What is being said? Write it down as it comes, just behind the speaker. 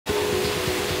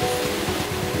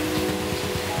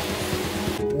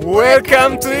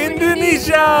Welcome to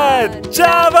Indonesia,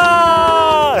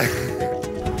 Java!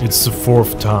 It's the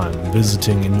fourth time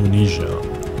visiting Indonesia.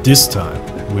 This time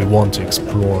we want to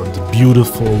explore the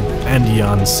beautiful and the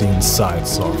unseen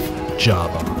sides of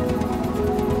Java.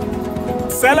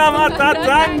 Selamat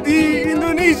datang di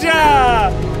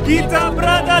Indonesia! Kita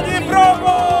berada di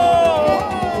Bromo!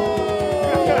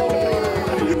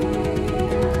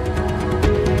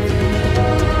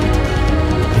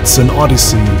 It's an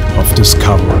odyssey of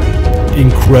discovery,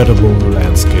 incredible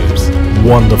landscapes,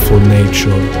 wonderful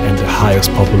nature and the highest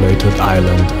populated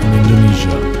island in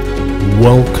Indonesia.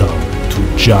 Welcome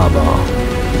to Java.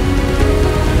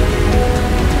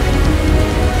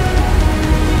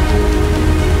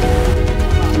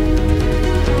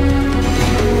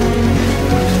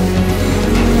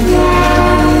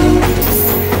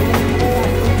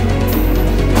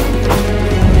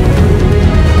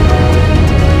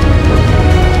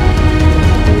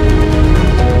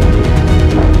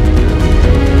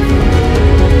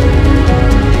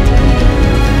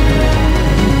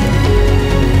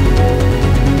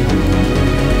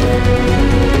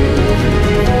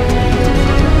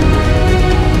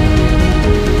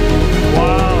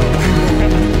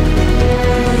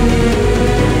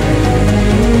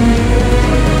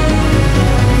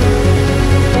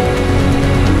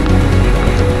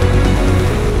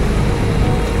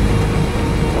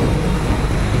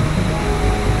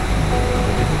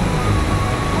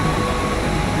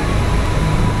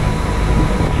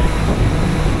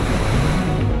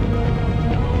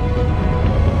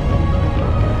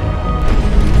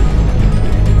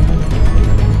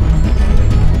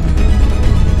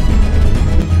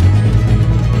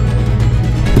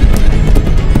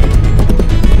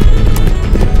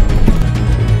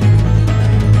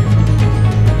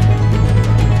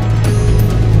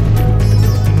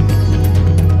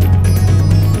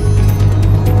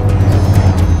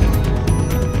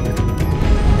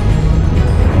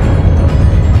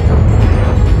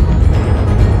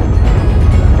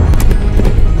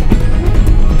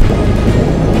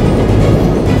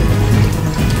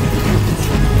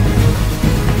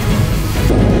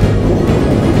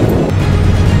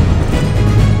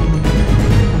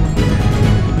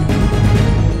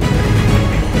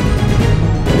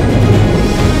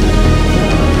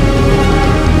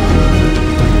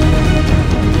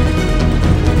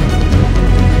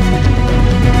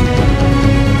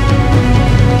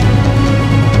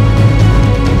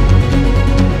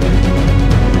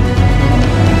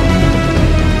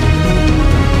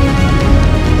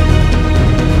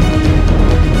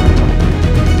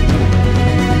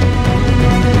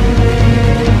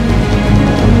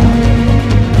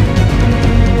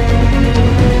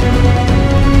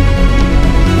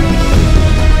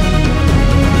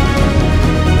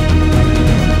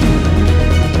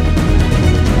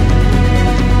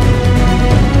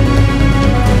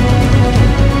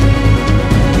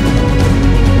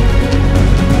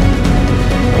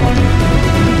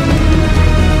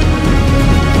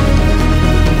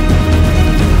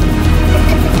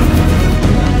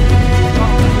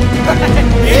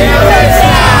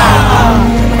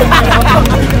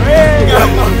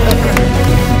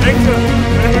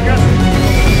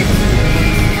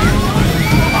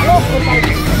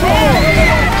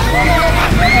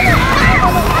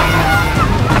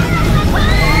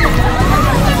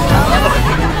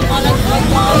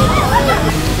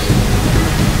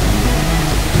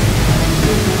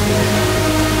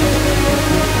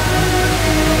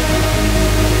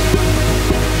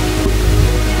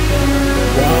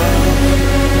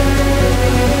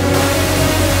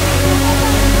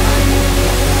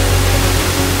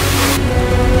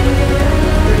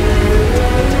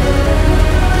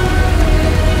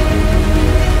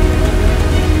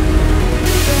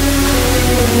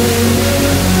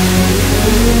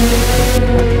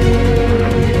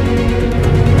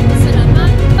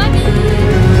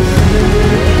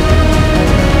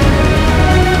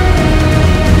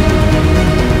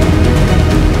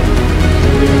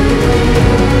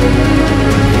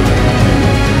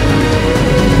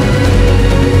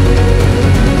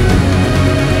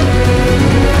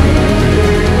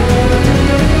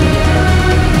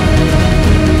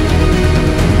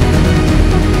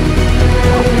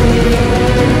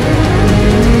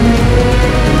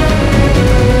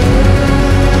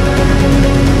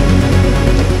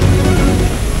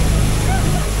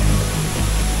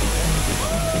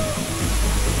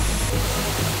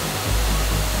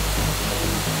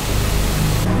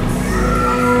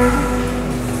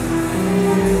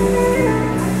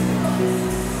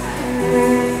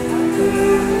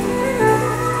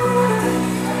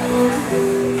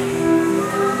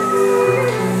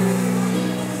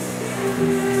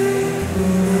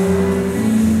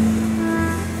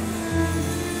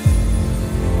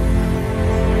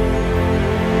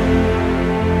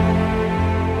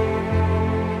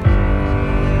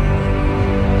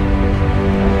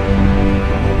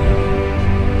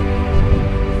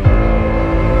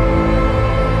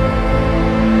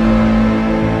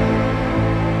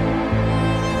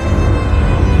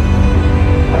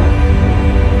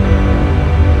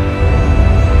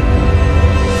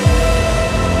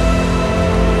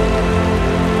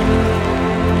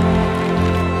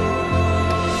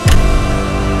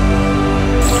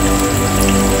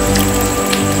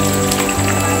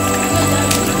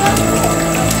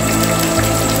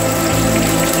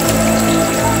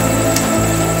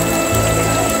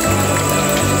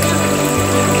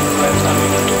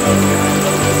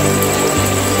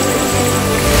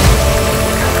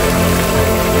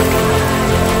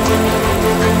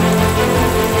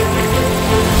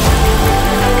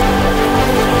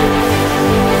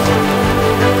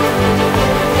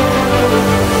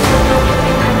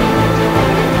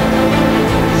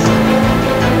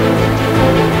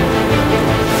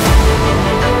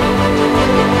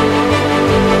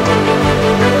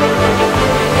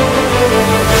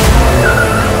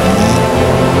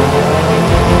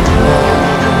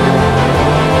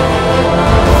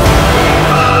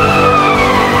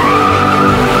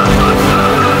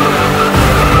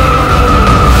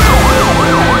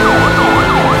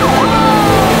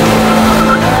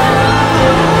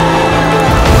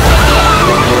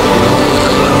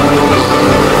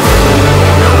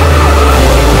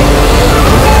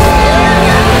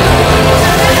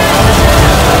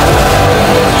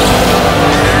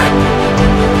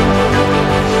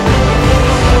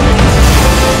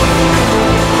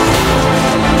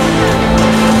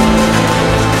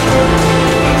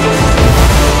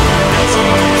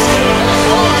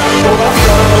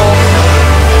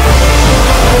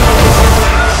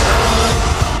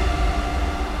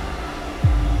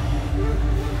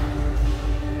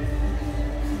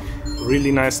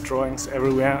 really nice drawings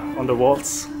everywhere on the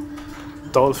walls.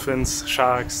 Dolphins,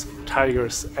 sharks,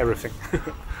 tigers, everything.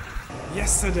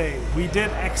 Yesterday we did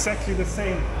exactly the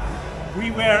same. We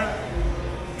were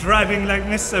driving like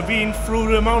Mr. Bean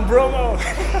through the Mount Bromo.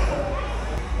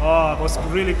 Oh, it was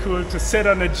really cool to sit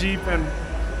on a Jeep and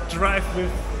drive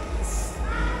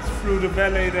through the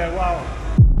valley there. Wow.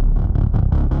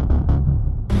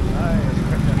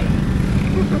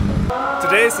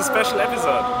 Today is a special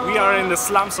episode. We are in the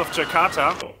slums of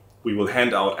Jakarta. We will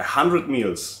hand out 100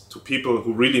 meals to people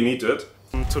who really need it.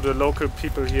 To the local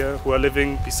people here who are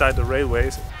living beside the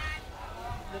railways.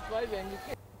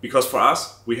 Because for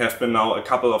us, we have been now a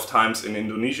couple of times in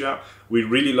Indonesia. We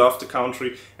really love the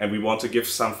country and we want to give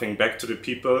something back to the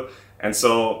people. And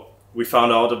so we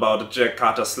found out about the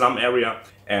Jakarta slum area.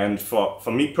 And for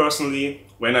me personally,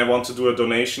 when I want to do a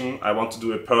donation, I want to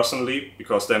do it personally,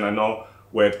 because then I know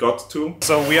where it got to.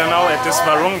 So we are now at this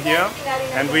warung here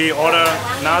and we order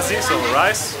nasi, so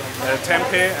rice,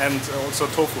 tempeh and also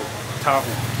tofu, tahu,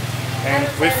 and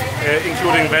with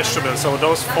including vegetables. So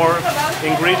those 4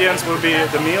 ingredients will be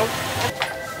the meal.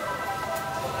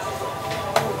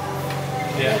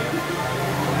 Yeah.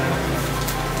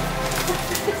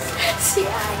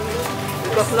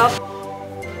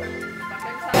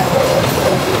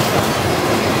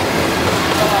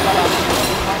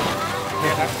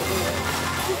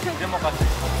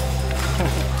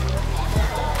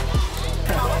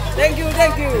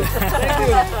 Thank you.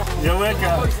 You're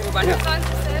welcome. You're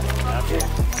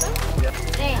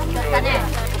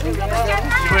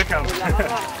welcome.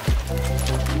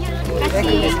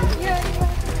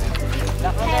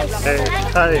 Hey,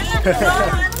 hi.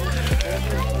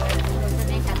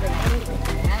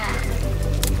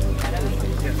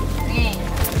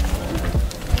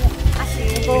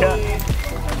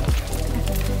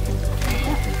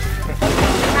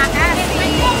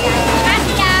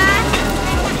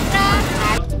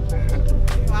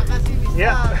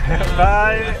 Yeah.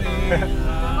 Bye.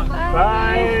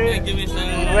 Bye.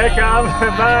 Welcome.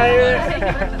 Bye.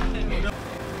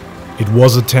 It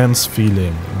was a tense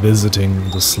feeling visiting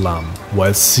the slum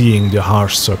while seeing the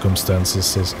harsh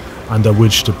circumstances under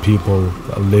which the people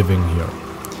are living here.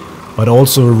 But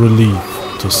also a relief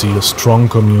to see the strong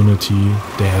community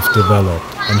they have developed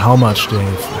and how much they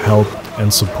have helped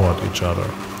and support each other.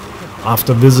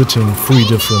 After visiting 3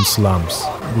 different slums,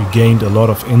 we gained a lot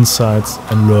of insights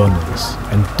and learnings,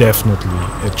 and definitely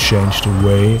it changed the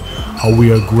way how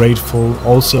we are grateful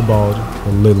also about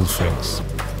the little things.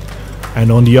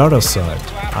 And on the other side,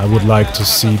 I would like to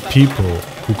see people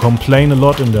who complain a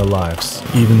lot in their lives,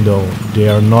 even though they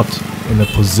are not in a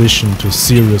position to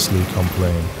seriously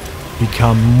complain,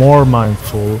 become more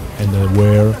mindful and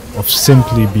aware of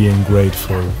simply being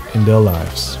grateful in their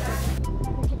lives.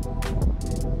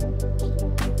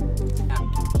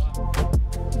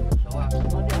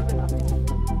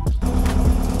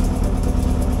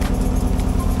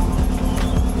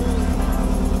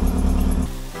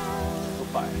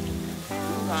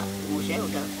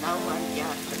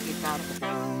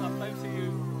 Sometimes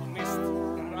you missed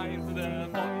right into the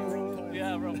bottom.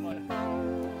 Yeah, right.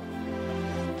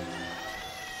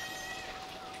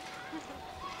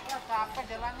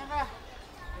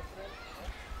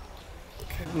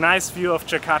 Nice view of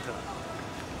Jakarta.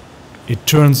 It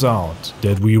turns out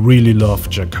that we really love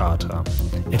Jakarta.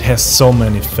 It has so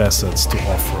many facets to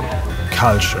offer.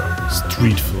 Culture,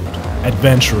 street food,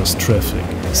 adventurous traffic,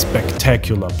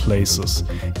 spectacular places.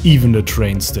 Even the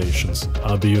train stations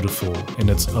are beautiful in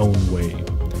its own way.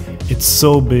 It's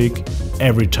so big,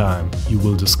 every time you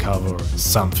will discover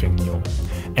something new.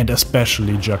 And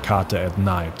especially Jakarta at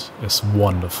night is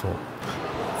wonderful.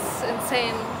 It's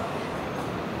insane.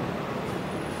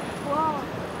 Wow.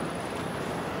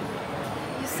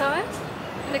 You saw it?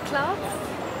 In the clouds?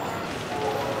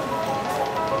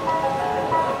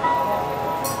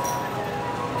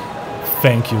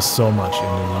 Thank you so much,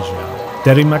 Indonesia.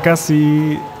 Terima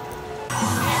kasih.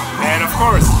 And of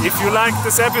course, if you like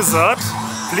this episode,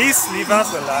 please leave us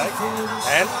a like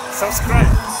and subscribe.